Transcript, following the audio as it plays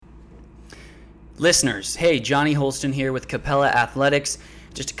Listeners, hey, Johnny Holston here with Capella Athletics.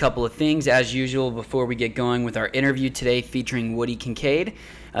 Just a couple of things as usual before we get going with our interview today featuring Woody Kincaid.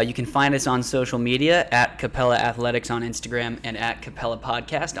 You can find us on social media at Capella Athletics on Instagram and at Capella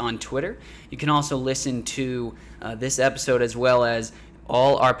Podcast on Twitter. You can also listen to this episode as well as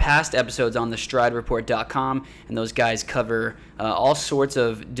all our past episodes on thestridereport.com, and those guys cover all sorts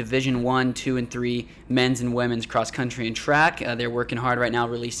of Division 1, 2, and 3 men's and women's cross country and track. They're working hard right now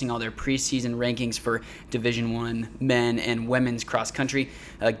releasing all their preseason rankings for Division 1 men and women's cross country.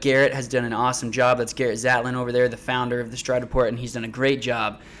 Garrett has done an awesome job. That's Garrett Zatlin over there, the founder of the Stride Report, and he's done a great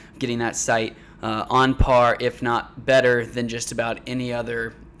job getting that site on par, if not better, than just about any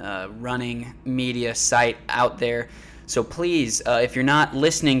other running media site out there. So please, if you're not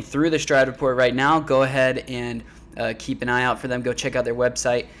listening through the Stride Report right now, go ahead and keep an eye out for them. Go check out their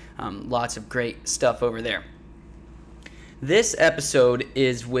website. Lots of great stuff over there. This episode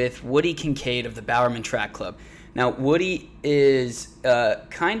is with Woody Kincaid of the Bowerman Track Club. Now, Woody is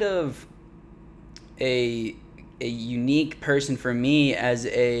kind of a unique person for me as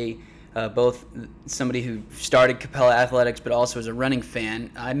both somebody who started Capella Athletics but also as a running fan.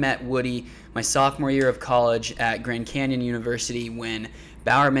 I met Woody my sophomore year of college at Grand Canyon University when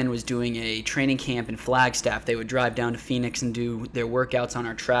Bowerman was doing a training camp in Flagstaff. They would drive down to Phoenix and do their workouts on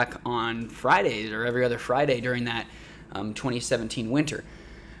our track on Fridays or every other Friday during that 2017 winter.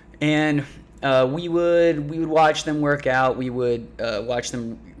 And we would watch them work out. We would watch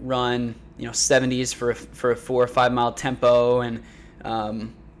them run 70s for a 4 or 5 mile tempo, and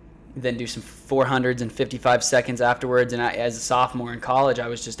then do some 400s and 55 seconds afterwards. And as a sophomore in college, I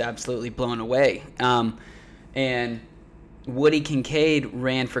was just absolutely blown away. And Woody Kincaid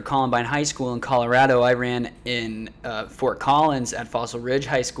ran for Columbine High School in Colorado. I ran in Fort Collins at Fossil Ridge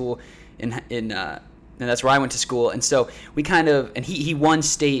High School and that's where I went to school. And so we and he won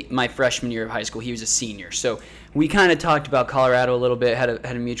state my freshman year of high school. He was a senior. So we kind of talked about Colorado a little bit, had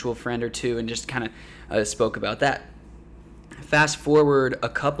a mutual friend or two, and just kind of spoke about that. Fast forward a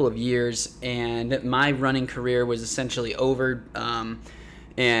couple of years, and my running career was essentially over,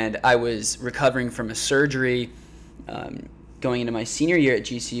 and I was recovering from a surgery going into my senior year at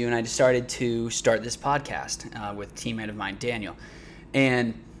GCU, and I decided to start this podcast with a teammate of mine, Daniel.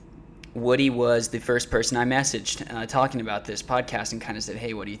 And Woody was the first person I messaged talking about this podcast and kind of said,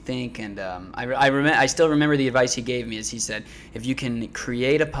 hey, what do you think? And I still remember the advice he gave me as he said, if you can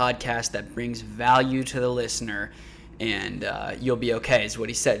create a podcast that brings value to the listener, and you'll be okay, is what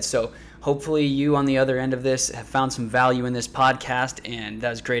he said. So hopefully you on the other end of this have found some value in this podcast, and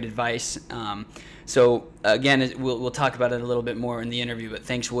that's great advice. So again, we'll talk about it a little bit more in the interview, but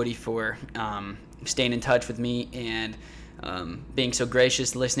thanks, Woody, for staying in touch with me and being so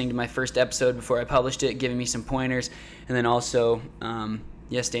gracious, listening to my first episode before I published it, giving me some pointers, and then also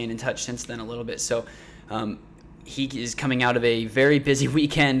staying in touch since then a little bit. So he is coming out of a very busy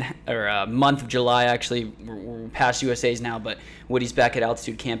weekend, or month of July, actually. We're past USA's now, but Woody's back at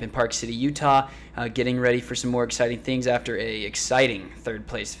Altitude Camp in Park City, Utah, getting ready for some more exciting things after a exciting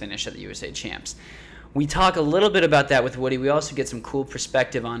third-place finish at the USA Champs. We talk a little bit about that with Woody. We also get some cool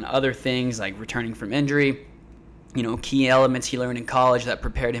perspective on other things like returning from injury, key elements he learned in college that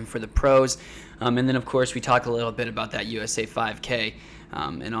prepared him for the pros. And then, of course, we talk a little bit about that USA 5K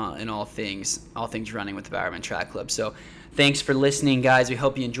and all things running with the Bowerman Track Club. So thanks for listening, guys. We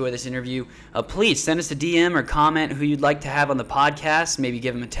hope you enjoy this interview. Please send us a DM or comment who you'd like to have on the podcast. Maybe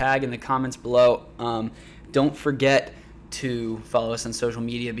give them a tag in the comments below. Don't forget to follow us on social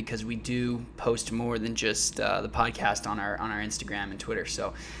media because we do post more than just the podcast on our Instagram and Twitter.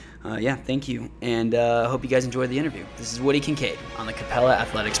 So thank you, and I hope you guys enjoyed the interview. This is Woody Kincaid on the Capella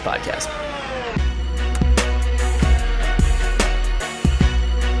Athletics Podcast.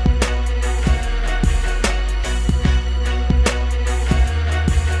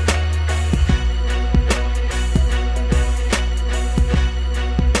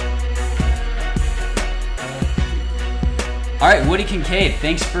 All right, Woody Kincaid,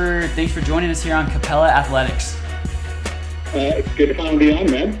 thanks for joining us here on Capella Athletics. It's good to finally be on,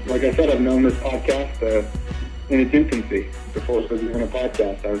 man. Like I said, I've known this podcast in its infancy. Before it was even a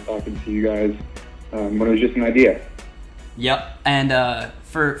podcast, I was talking to you guys when it was just an idea. Yep, and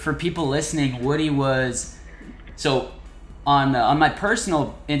for people listening, Woody was on my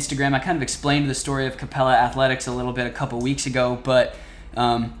personal Instagram. I kind of explained the story of Capella Athletics a little bit a couple weeks ago, but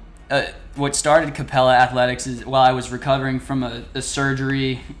what started Capella Athletics is while I was recovering from a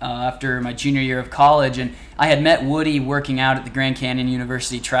surgery after my junior year of college, and I had met Woody working out at the Grand Canyon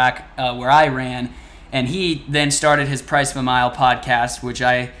University track where I ran, and he then started his Price of a Mile podcast, which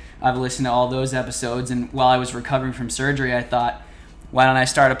I've listened to all those episodes, and while I was recovering from surgery, I thought, why don't I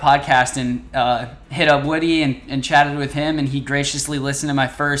start a podcast, and hit up Woody and chatted with him, and he graciously listened to my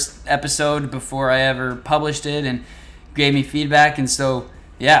first episode before I ever published it and gave me feedback. And so,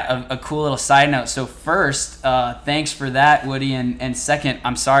 yeah, a cool little side note. So first, thanks for that, Woody. And second,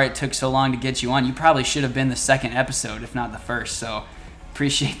 I'm sorry it took so long to get you on. You probably should have been the second episode, if not the first. So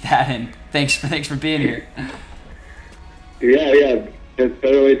appreciate that, and thanks for being here. Yeah. It's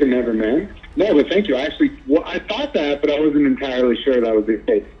better late than never, man. No, but thank you. I thought that, but I wasn't entirely sure that was the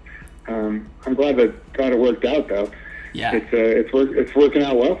case. I'm glad it worked out, though. Yeah. It's working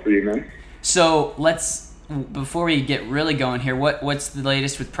out well for you, man. So before we get really going here, what's the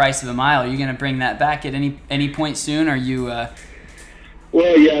latest with Price of a Mile? Are you going to bring that back at any point soon? Or are you?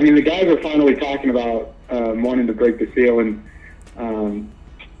 Well, yeah. I mean, the guys are finally talking about wanting to break the seal, and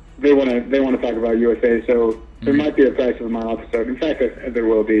they want to talk about USA. So there might be a Price of a Mile episode. In fact, there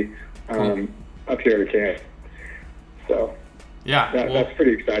will be up here at camp. So yeah, that's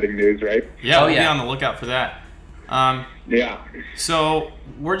pretty exciting news, right? Yeah, we'll be on the lookout for that. Yeah. So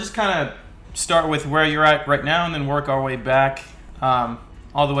we're just kind of start with where you're at right now, and then work our way back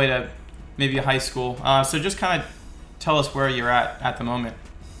all the way to maybe high school. So just kind of tell us where you're at the moment.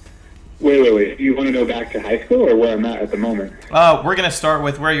 Wait. You want to go back to high school or where I'm at the moment? We're going to start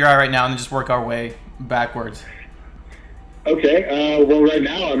with where you're at right now and then just work our way backwards. Okay. Well, right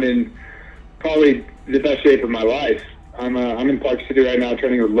now I'm in probably the best shape of my life. I'm in Park City right now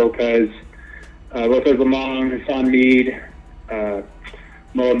training with Lopez Lamont, Hassan Mead,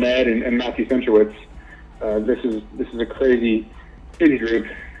 Mohamed, and Matthew Centrowitz. This is a crazy group,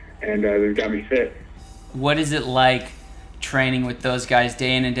 and they've got me fit. What is it like training with those guys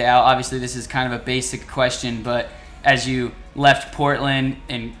day in and day out? Obviously, this is kind of a basic question, but as you left Portland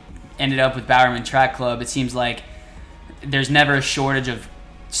and ended up with Bowerman Track Club, it seems like there's never a shortage of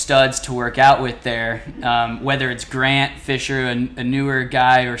studs to work out with there, whether it's Grant Fisher, a newer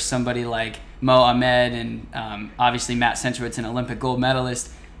guy, or somebody like Mo Ahmed, and obviously Matt Centrowitz, an Olympic gold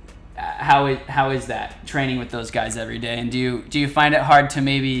medalist. How is that training with those guys every day? And do you find it hard to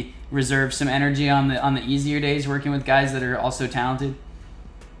maybe reserve some energy on the easier days working with guys that are also talented?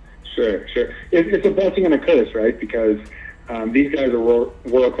 Sure. It's a blessing and a curse, right? Because these guys are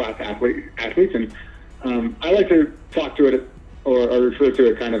world-class athletes, and I like to talk to it or refer to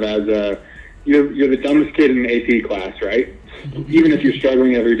it kind of as you're the dumbest kid in an AP class, right? Even if you're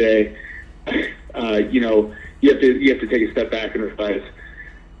struggling every day, you have to take a step back and realize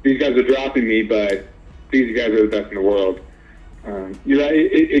these guys are dropping me, but these guys are the best in the world.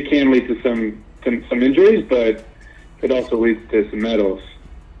 It can lead to some injuries, but it also leads to some medals.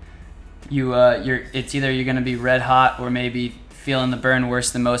 It's either you're going to be red hot or maybe feeling the burn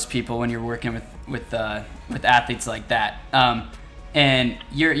worse than most people when you're working with athletes like that. And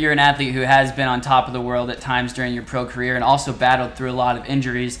you're an athlete who has been on top of the world at times during your pro career and also battled through a lot of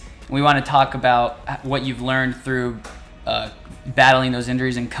injuries. We want to talk about what you've learned through battling those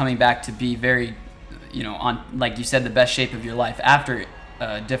injuries and coming back to be very, on, like you said, the best shape of your life after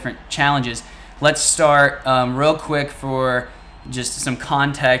different challenges. Let's start real quick for just some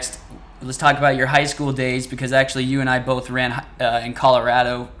context. Let's talk about your high school days, because actually you and I both ran in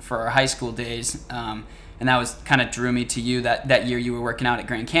Colorado for our high school days. And that was kind of drew me to you that year. You were working out at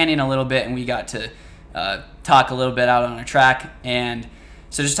Grand Canyon a little bit, and we got to talk a little bit out on a track. And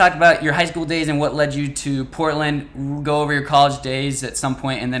so just talk about your high school days and what led you to Portland. We'll go over your college days at some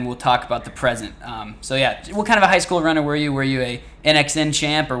point, and then we'll talk about the present. So yeah, what kind of a high school runner were you? Were you a NXN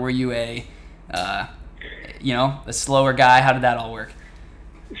champ, or were you a slower guy? How did that all work?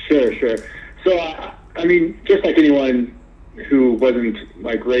 Sure. So I mean, just like anyone who wasn't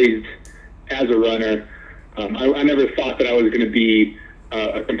raised as a runner, I never thought that I was going to be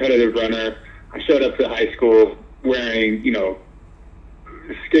a competitive runner. I showed up to high school wearing,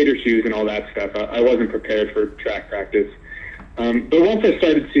 skater shoes and all that stuff. I wasn't prepared for track practice. But once I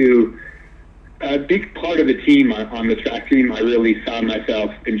started to be part of the team on the track team, I really found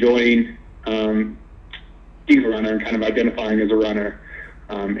myself enjoying being a runner and kind of identifying as a runner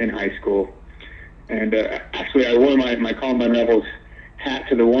in high school. And actually, I wore my Columbine Rebels hat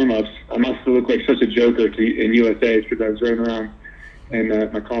to the warm-ups. I must have looked like such a joker in USA because I was running around in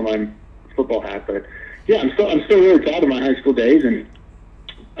my Columbine football hat. But yeah, I'm still really proud of my high school days, and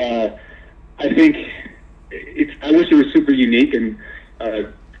I think I wish it was super unique and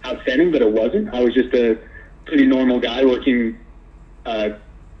outstanding, but it wasn't. I was just a pretty normal guy working a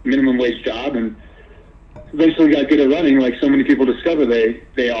minimum wage job, and eventually got good at running, like so many people discover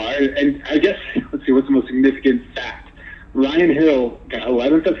they are. And I guess, let's see, what's the most significant fact? Ryan Hill got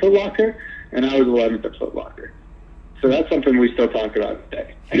 11th at Foot Locker, and I was 11th at Foot Locker. So that's something we still talk about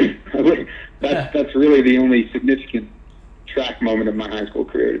today. That's really the only significant track moment of my high school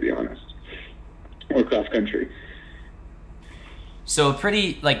career, to be honest, or cross country. So a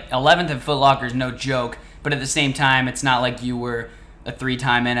pretty, 11th at Foot Locker is no joke, but at the same time, it's not like you were a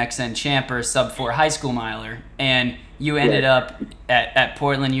 3-time NXN champ or a sub-4 high school miler, and you ended up at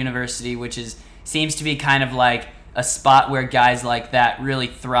Portland University, which seems to be kind of like a spot where guys like that really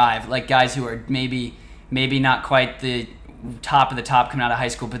thrive, like guys who are maybe not quite the top of the top coming out of high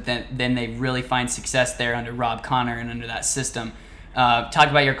school, but then they really find success there under Rob Connor and under that system. Talk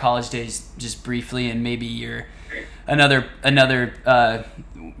about your college days just briefly, and maybe your another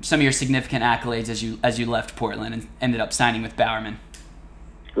some of your significant accolades as you left Portland and ended up signing with Bowerman.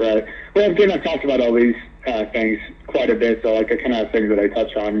 Right. Well, again, I've talked about all these things quite a bit, so I kind of have things that I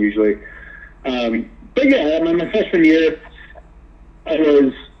touch on usually. But yeah, my freshman year, I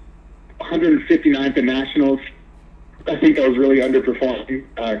was 159th in nationals. I think I was really underperforming,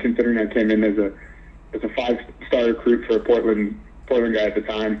 considering I came in as a 5-star recruit for a Portland guy at the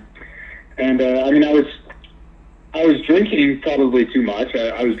time. And I was drinking probably too much.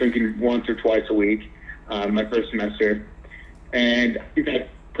 I was drinking once or twice a week my first semester, and I think that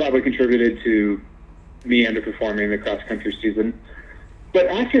probably contributed to me underperforming the cross country season. But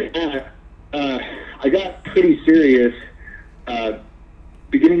after that, I got pretty serious.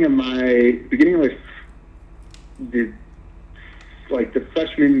 Beginning of the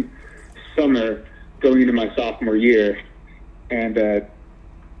freshman summer, going into my sophomore year, and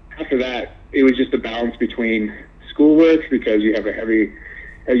after that, it was just a balance between schoolwork, because you have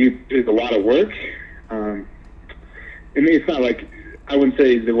there's a lot of work. It's not like, I wouldn't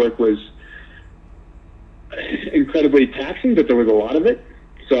say the work was incredibly taxing, but there was a lot of it.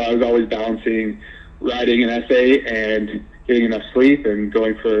 So I was always balancing writing an essay and getting enough sleep and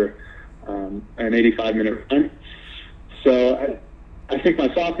going for an 85-minute run. So I think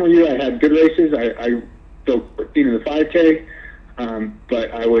my sophomore year I had good races. I built 14 in the 5K,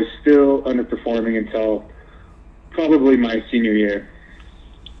 but I was still underperforming until probably my senior year.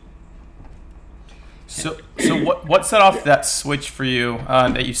 So what set off that switch for you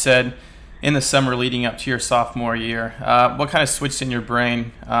that you said in the summer leading up to your sophomore year? What kind of switched in your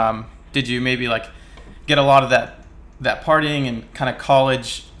brain? Did you maybe get a lot of that partying and kind of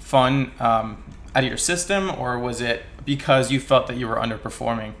college fun out of your system, or was it because you felt that you were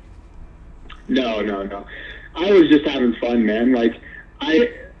underperforming? No. I was just having fun, man.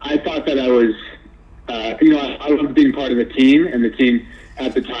 I thought that I was, I loved being part of the team, and the team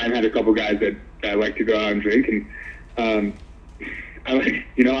at the time had a couple guys that like to go out and drink, and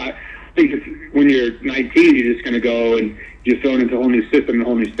I think when you're 19, you're just going to go and you're thrown into a whole new system, a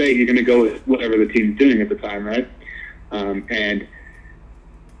whole new state. You're going to go with whatever the team's doing at the time, right? And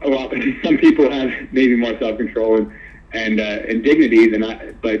some people have maybe more self-control and dignity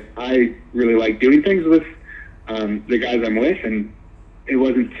than but I really like doing things with the guys I'm with, and it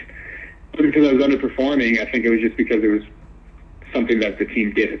wasn't because I was underperforming. I think it was just because it was something that the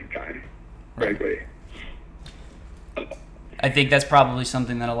team did at the time, frankly. I think that's probably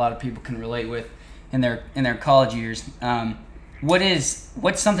something that a lot of people can relate with in their college years.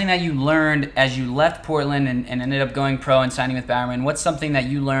 What's something that you learned as you left Portland and ended up going pro and signing with Bowerman? What's something that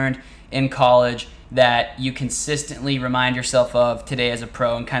you learned in college that you consistently remind yourself of today as a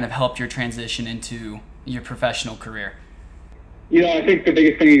pro and kind of helped your transition into your professional career? I think the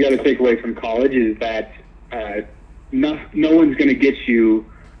biggest thing you got to take away from college is that no one's going to get you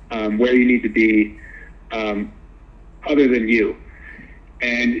where you need to be other than you.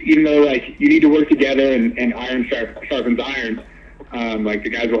 And even though you need to work together and iron sharpens iron, the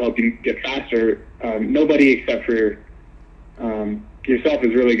guys will help you get faster, nobody except for yourself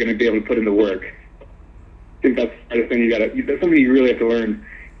is really going to be able to put in the work. I think that's the thing that's something you really have to learn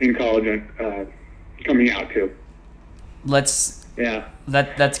in college and coming out too. Yeah.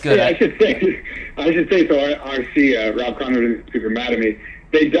 That's good. Yeah, I should say, so our RC, Rob Connor, is super mad at me.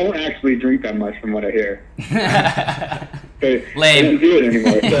 They don't actually drink that much, from what I hear. They don't do it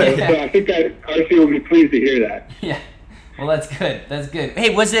anymore. So I think that RC will be pleased to hear that. Yeah. Well, that's good. Hey,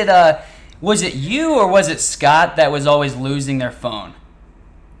 was it you or was it Scott that was always losing their phone?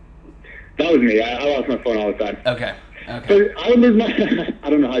 That was me. I lost my phone all the time. Okay. So I would lose my. I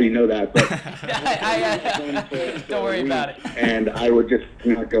don't know how you know that, but don't worry about it. And I would just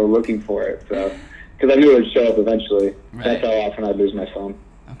not go looking for it, so because I knew it would show up eventually. Right. That's how often I'd lose my phone.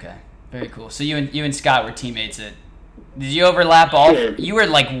 Okay, very cool. So you and Scott were teammates. Did you overlap all? Sure. You were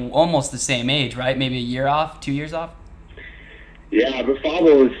almost the same age, right? Maybe a year off, 2 years off. Yeah, but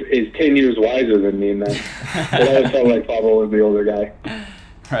Fabo is 10 years wiser than me, man. But I always felt like Fabo was the older guy.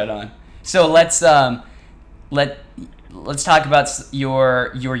 Right on. So let's let's talk about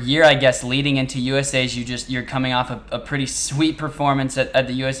your year, I guess, leading into USA's. You're coming off a pretty sweet performance at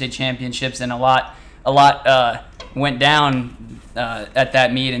the USA Championships, and a lot went down at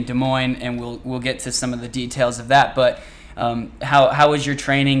that meet in Des Moines, and we'll get to some of the details of that. But how was your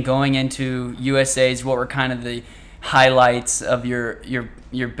training going into USA's? What were kind of the highlights of your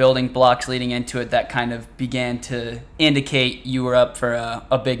building blocks leading into it that kind of began to indicate you were up for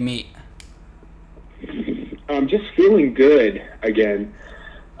a big meet? Just feeling good again.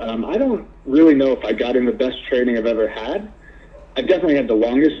 I don't really know if I got in the best training I've ever had. I definitely had the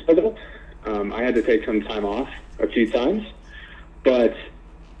longest of it. I had to take some time off a few times. But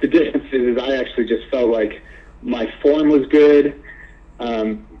the difference is I actually just felt like my form was good.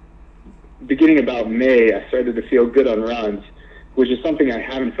 Beginning about May, I started to feel good on runs, which is something I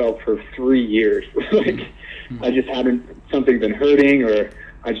haven't felt for 3 years. I just hadn't, something been hurting, or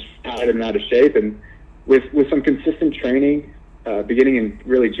I just hadn't out of shape. And with some consistent training, beginning in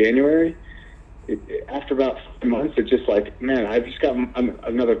really January, after about 5 months, it's just like, man, I've just got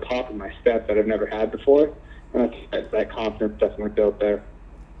another pop in my step that I've never had before. And that confidence definitely built there.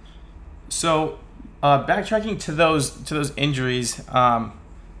 So, backtracking to those injuries,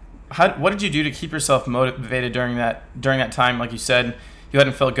 what did you do to keep yourself motivated during that time? Like you said, you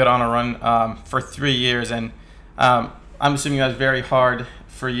hadn't felt good on a run for 3 years, and I'm assuming that was very hard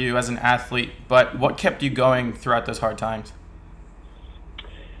for you as an athlete. But what kept you going throughout those hard times?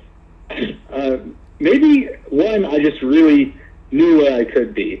 Maybe one, I just really knew where I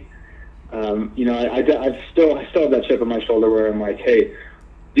could be. I still have that chip on my shoulder where I'm like, hey,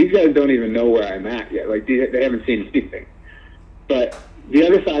 these guys don't even know where I'm at yet. Like, they haven't seen anything. But the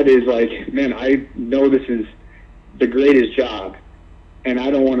other side is like, man, I know this is the greatest job, and I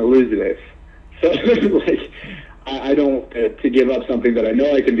don't want to lose this. So, like, I don't to give up something that I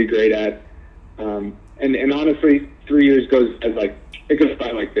know I can be great at. And honestly, 3 years it goes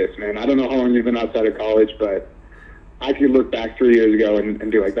by like this, man. I don't know how long you've been outside of college, but I could look back 3 years ago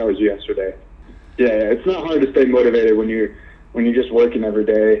and be like, that was yesterday. Yeah, it's not hard to stay motivated when you're just working every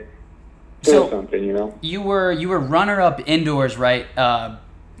day for something, you know. You were runner-up indoors, right?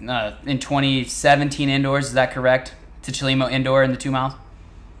 In 2017 indoors, is that correct? To Chilimo Indoor in the 2 miles.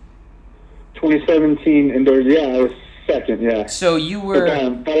 2017 indoors, yeah, I was second, yeah. So you were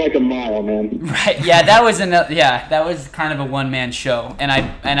by like a mile, man. Right, yeah, that was kind of a one-man show, and I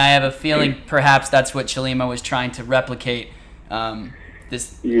have a feeling perhaps that's what Chilimo was trying to replicate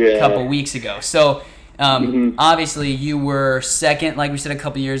this couple weeks ago. So obviously you were second, like we said a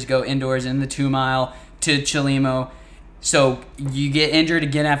couple years ago, indoors in the 2 mile to Chilimo. So you get injured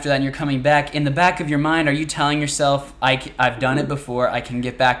again after that, and you're coming back. In the back of your mind, are you telling yourself, I've done it before, I can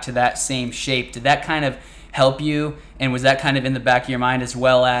get back to that same shape? Did that kind of help you, and was that kind of in the back of your mind, as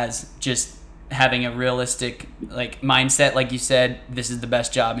well as just having a realistic mindset, like you said, this is the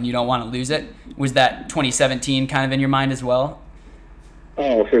best job and you don't want to lose it? Was that 2017 kind of in your mind as well?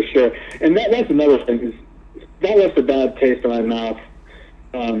 Oh, for sure. And that's another thing, is that left a bad taste in my mouth.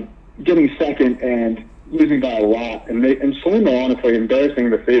 Getting second and losing by a lot, and Chilimo, honestly, embarrassing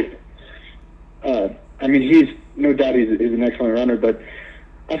the field. I mean, he's no doubt he's an excellent runner, but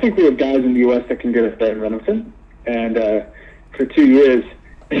I think we have guys in the U.S. that can get us there in Renington. And for 2 years,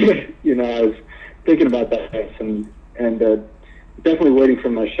 I was thinking about that and definitely waiting for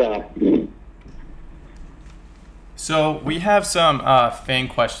my shot. So we have some fan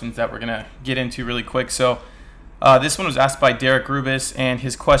questions that we're going to get into really quick. So this one was asked by Derek Rubis, and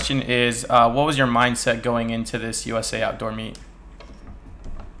his question is, what was your mindset going into this USA Outdoor Meet?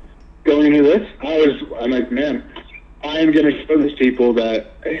 Going into this, I'm like, man, I am going to show these people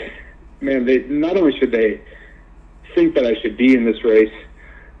that, man, they not only should they think that I should be in this race,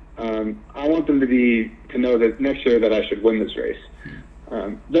 I want them to know that next year that I should win this race.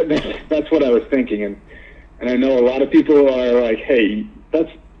 That's what I was thinking, and I know a lot of people are like, hey,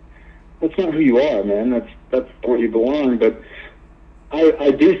 that's not who you are, man. That's where you belong. But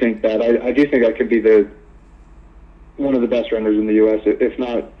I do think that I do think I could be one of the best runners in the U.S. If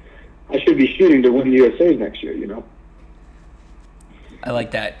not, I should be shooting to win the USA's next year. I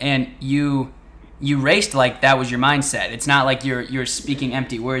like that. And you raced like that was your mindset. It's not like you're speaking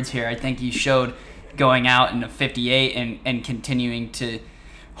empty words here. I think you showed going out in a 58 and continuing to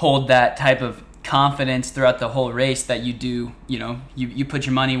hold that type of confidence throughout the whole race that you do. You put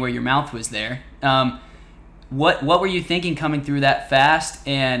your money where your mouth was there. What were you thinking coming through that fast,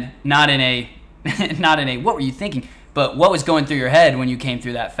 and not in a what were you thinking, but what was going through your head when you came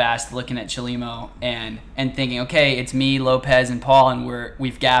through that fast, looking at Chilimo and thinking, okay, it's me, Lopez, and Paul, and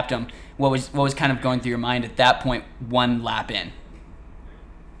we've gapped them. What was kind of going through your mind at that point, one lap in?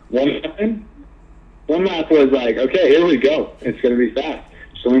 One lap in? one lap was like, okay, here we go. It's going to be fast.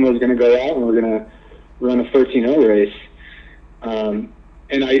 Chelimo's going to go out, and we're going to run a 13:0 race.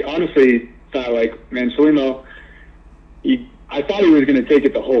 And I honestly thought, like, man, Chelimo, I thought he was going to take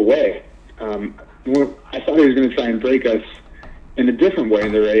it the whole way. I thought he was going to try and break us in a different way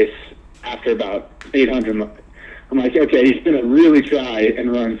in the race after about 800. I'm like, okay, he's going to really try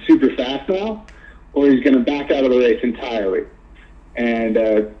and run super fast now, or he's going to back out of the race entirely. And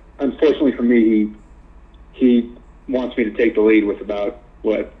unfortunately for me, he wants me to take the lead with about,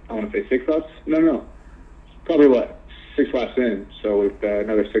 what, I want to say 6 laps? No. Probably, 6 laps in. So with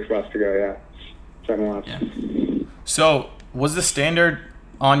another 6 laps to go, yeah. 7 laps. Yeah. So was the standard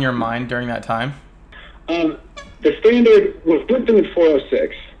on your mind during that time? The standard was put in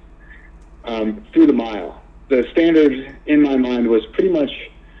 4:06 through the mile. The standard in my mind was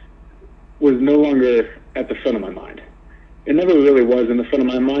no longer at the front of my mind. It never really was in the front of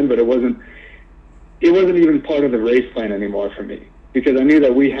my mind, but it wasn't even part of the race plan anymore for me, because I knew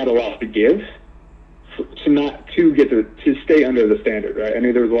that we had a lot to give to stay under the standard, right? I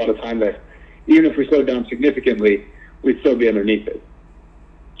knew there was a lot of time that even if we slowed down significantly, we'd still be underneath it.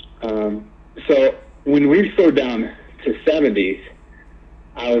 So when we slowed down to 70s,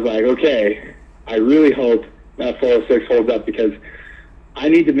 I was like, okay, I really hope that 4:06 holds up, because I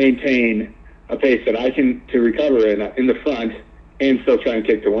need to maintain a pace that I can to recover in the front and still try and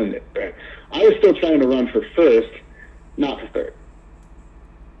kick to win it. Right? I was still trying to run for first, not for third.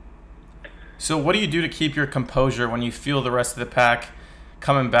 So what do you do to keep your composure when you feel the rest of the pack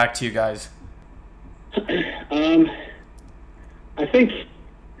coming back to you guys? I think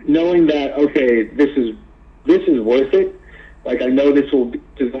knowing that, okay, this is worth it. Like, I know this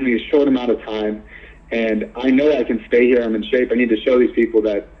is only a short amount of time, and I know I can stay here. I'm in shape. I need to show these people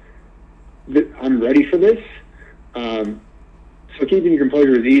that I'm ready for this. So keeping your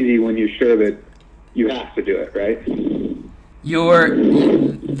composure is easy when you're sure that you have to do it, right?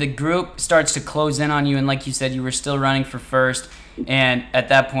 The group starts to close in on you, and like you said, you were still running for first, and at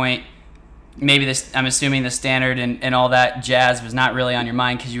that point, maybe I'm assuming the standard and all that jazz was not really on your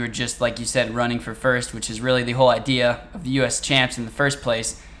mind, because you were just, like you said, running for first, which is really the whole idea of the U.S. champs in the first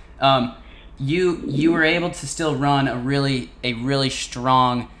place. You were able to still run a really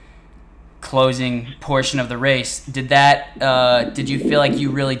strong closing portion of the race. Did you feel like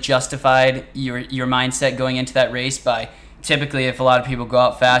you really justified your mindset going into that race by, typically if a lot of people go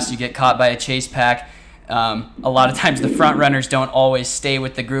out fast, you get caught by a chase pack. A lot of times the front runners don't always stay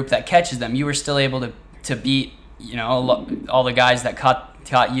with the group that catches them. You were still able to beat, all the guys that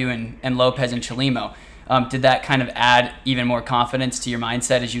caught you and Lopez and Chelimo. Did that kind of add even more confidence to your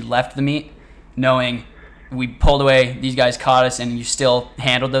mindset as you left the meet, knowing we pulled away, these guys caught us, and you still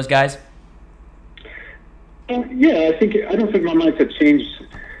handled those guys? Yeah, I don't think my mindset changed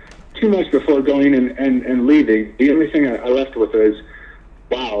too much before going and leaving. The only thing I left with is,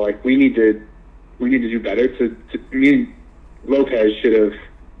 wow, like we need to do better. Me and Lopez should have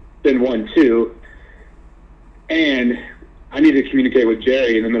been 1-2, and I need to communicate with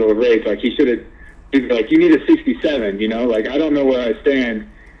Jerry in the middle of the race. Like he should have been like, you need a 67. Like I don't know where I stand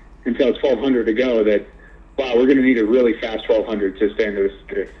until it's 1200 to go. That wow, we're going to need a really fast 1200 to stand this.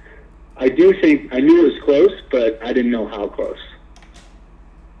 I do think I knew it was close, but I didn't know how close.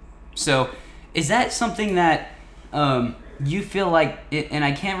 So, is that something that you feel like? And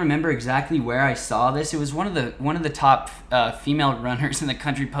I can't remember exactly where I saw this. It was one of the top female runners in the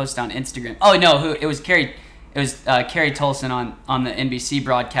country post on Instagram. Oh no, it was Carrie. It was Carrie Tolson on the NBC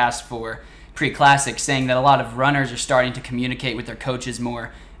broadcast for Pre-Classic, saying that a lot of runners are starting to communicate with their coaches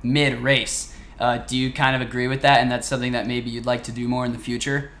more mid-race. Do you kind of agree with that? And that's something that maybe you'd like to do more in the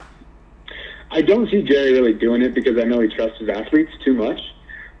future? I don't see Jerry really doing it because I know he trusts his athletes too much.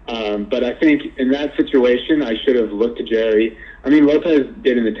 But I think in that situation, I should have looked to Jerry. I mean, Lopez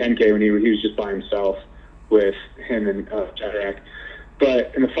did in the 10K when he was just by himself with him and Jarak.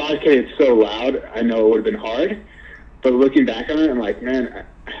 But in the 5K, it's so loud, I know it would have been hard. But looking back on it, I'm like, man,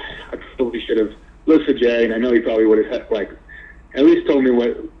 I probably should have looked for Jerry, and I know he probably would have at least told me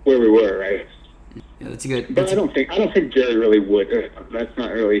where we were, right? Yeah, that's good. But I don't think Jerry really would. That's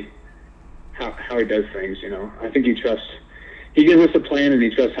not really how he does things, I think he gives us a plan and he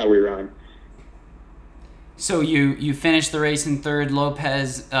trusts how we run. So you finished the race in third.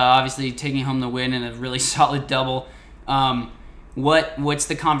 Lopez obviously taking home the win in a really solid double. What's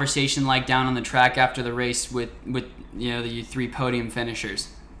the conversation like down on the track after the race with the 3 podium finishers?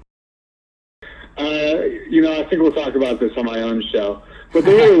 I think we'll talk about this on my own show. But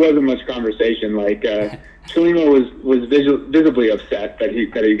there really wasn't much conversation. Like Chelimo was visibly upset that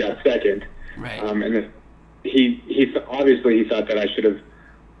he got second. Right. And he obviously thought that I should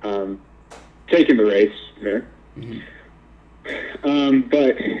have taken the race there.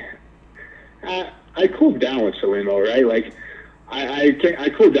 But I cooled down with Chalimo, right? Like, I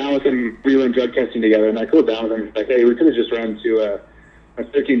cooled down with him. We were in drug testing together, and I cooled down with him. Like, hey, we could have just run to a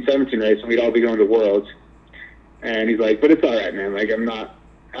 13-17 race, and we'd all be going to Worlds. And he's like, but it's all right, man. Like,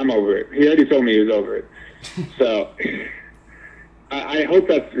 I'm over it. He already told me he was over it. So I hope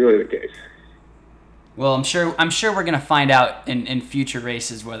that's really the case. Well, I'm sure we're gonna find out in future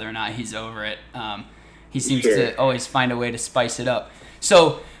races whether or not he's over it. He seems to always find a way to spice it up.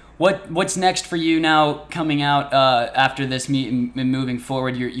 So, what's next for you now coming out after this meet and moving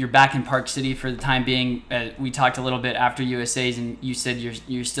forward? You're back in Park City for the time being. We talked a little bit after USA's, and you said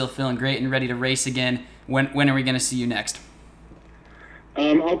you're still feeling great and ready to race again. When are we gonna see you next?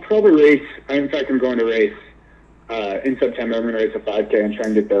 I'll probably race. In fact, I'm going to race in September. I'm going to race a 5K and try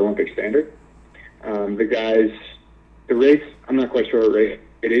and get the Olympic standard. The race, I'm not quite sure what race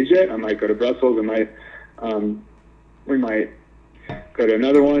it is yet. I might go to Brussels. We might go to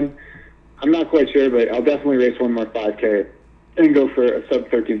another one. I'm not quite sure, but I'll definitely race one more 5K and go for a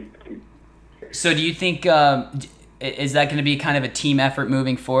sub-13. So do you think, is that going to be kind of a team effort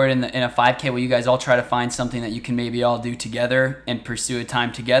moving forward in a 5K? Will you guys all try to find something that you can maybe all do together and pursue a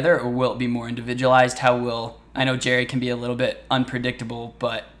time together, or will it be more individualized? I know Jerry can be a little bit unpredictable,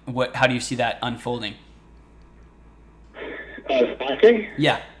 but how do you see that unfolding? 5K?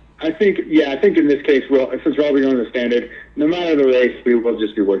 Yeah. I think in this case, since we're all going to the standard, no matter the race, we will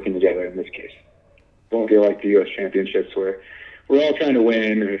just be working together in this case. It won't be like the U.S. Championships where we're all trying to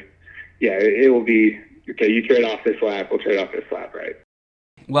win. It will be, okay, you trade off this lap, we'll trade off this lap, right?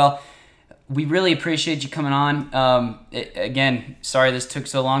 Well, we really appreciate you coming on. Again, sorry this took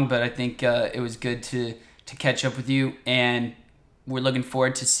so long, but I think it was good to catch up with you, and we're looking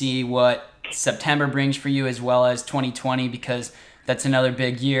forward to see what September brings for you as well as 2020, because that's another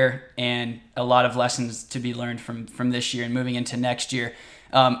big year and a lot of lessons to be learned from this year and moving into next year.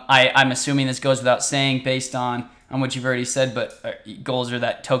 I'm assuming this goes without saying based on what you've already said, but goals are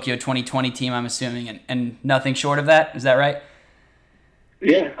that Tokyo 2020 team, I'm assuming, and nothing short of that. Is that right?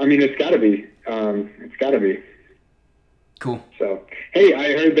 Yeah, I mean, it's got to be. It's got to be. Cool. So, hey,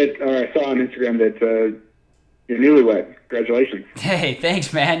 I heard that, I saw on Instagram that you're newlywed. Congratulations. Hey,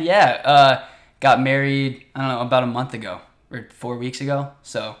 thanks, man. Yeah, got married, I don't know, about a month ago or 4 weeks ago.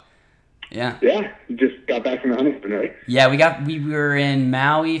 So, yeah. Yeah, you just got back from the honeymoon, right? Yeah, we were in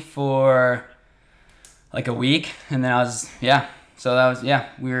Maui for like a week, and then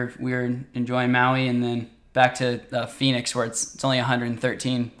we were enjoying Maui, and then back to Phoenix where it's only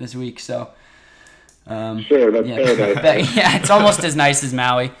 113 this week. So, sure, that's paradise. Yeah, it's almost as nice as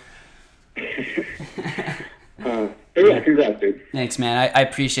Maui. Congrats, dude. Thanks, man. I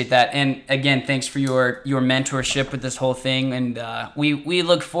appreciate that. And again, thanks for your mentorship with this whole thing. And we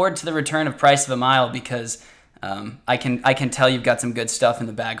look forward to the return of Price of a Mile, because I can tell you've got some good stuff in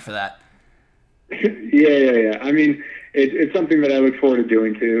the bag for that. Yeah. I mean, it's something that I look forward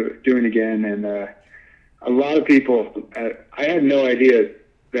to doing again. And a lot of people, I had no idea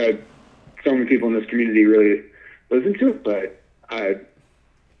that so many people in this community really listen to it, but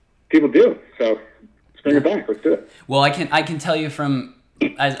people do. So let's bring it back. Let's do it. Well, I can tell you from,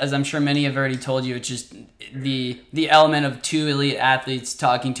 as I'm sure many have already told you, it's just the element of two elite athletes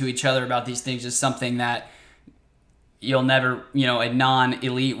talking to each other about these things is something that you'll never, a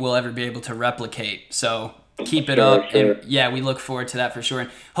non-elite will ever be able to replicate. So keep it up. Sure. And yeah, we look forward to that for sure.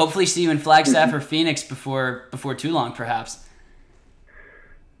 And hopefully see you in Flagstaff or Phoenix before too long, perhaps.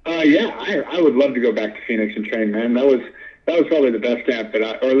 Yeah, I would love to go back to Phoenix and train, man. That was probably the best camp or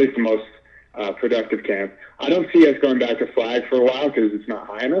at least the most productive camp. I don't see us going back to Flag for a while because it's not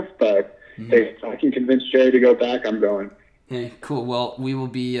high enough, but if I can convince Jerry to go back, I'm going. Hey, cool. Well, we'll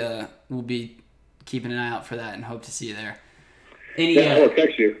be keeping an eye out for that and hope to see you there. I'll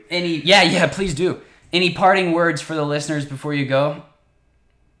text you. Yeah, please do. Any parting words for the listeners before you go?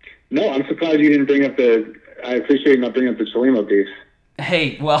 No, I'm surprised you didn't bring up I appreciate not bringing up the Chalimo beef.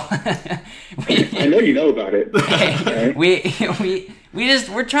 Hey, well, I know you know about it. Hey,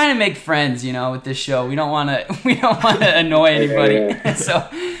 we're trying to make friends, with this show. We don't want to annoy anybody. Yeah. So,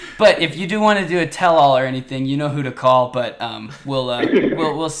 but if you do want to do a tell-all or anything, you know who to call. But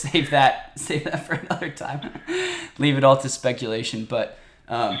we'll save that for another time. Leave it all to speculation. But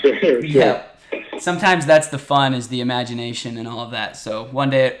Sure. Yeah, sometimes that's the fun, is the imagination and all of that. So one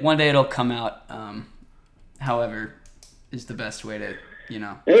day it'll come out. However, is the best way to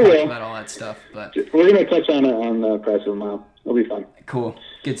talk about all that stuff. But we're gonna touch on it on Price of a Mile. It'll be fun. Cool,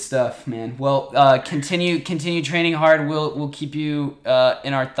 good stuff, man. Well, continue training hard. We'll keep you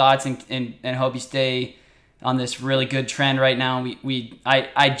in our thoughts and hope you stay on this really good trend right now.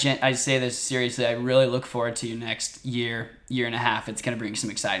 I say this seriously. I really look forward to next year and a half. It's going to bring some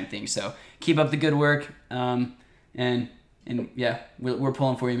exciting things. So keep up the good work. And yeah, we're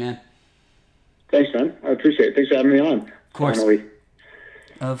pulling for you, man. Thanks, man. I appreciate it. Thanks for having me on. Of course. Finally.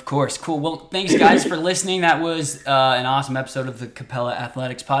 Of course. Cool. Well, thanks guys for listening. That was an awesome episode of the Capella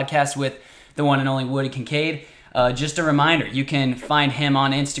Athletics podcast with the one and only Woody Kincaid. Just a reminder, you can find him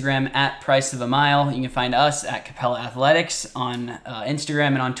on Instagram at Price of a Mile. You can find us at Capella Athletics on Instagram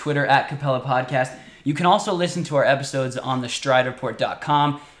and on Twitter at Capella Podcast. You can also listen to our episodes on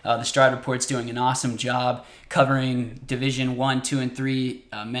thestridereport.com. The Stride Report's doing an awesome job covering Division 1, 2, and 3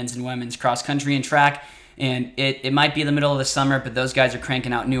 men's and women's cross country and track. And it might be the middle of the summer, but those guys are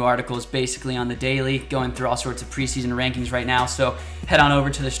cranking out new articles basically on the daily, going through all sorts of preseason rankings right now. So head on over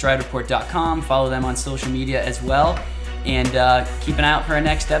to thestridereport.com, follow them on social media as well, and keep an eye out for our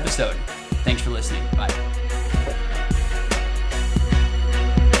next episode. Thanks for listening. Bye.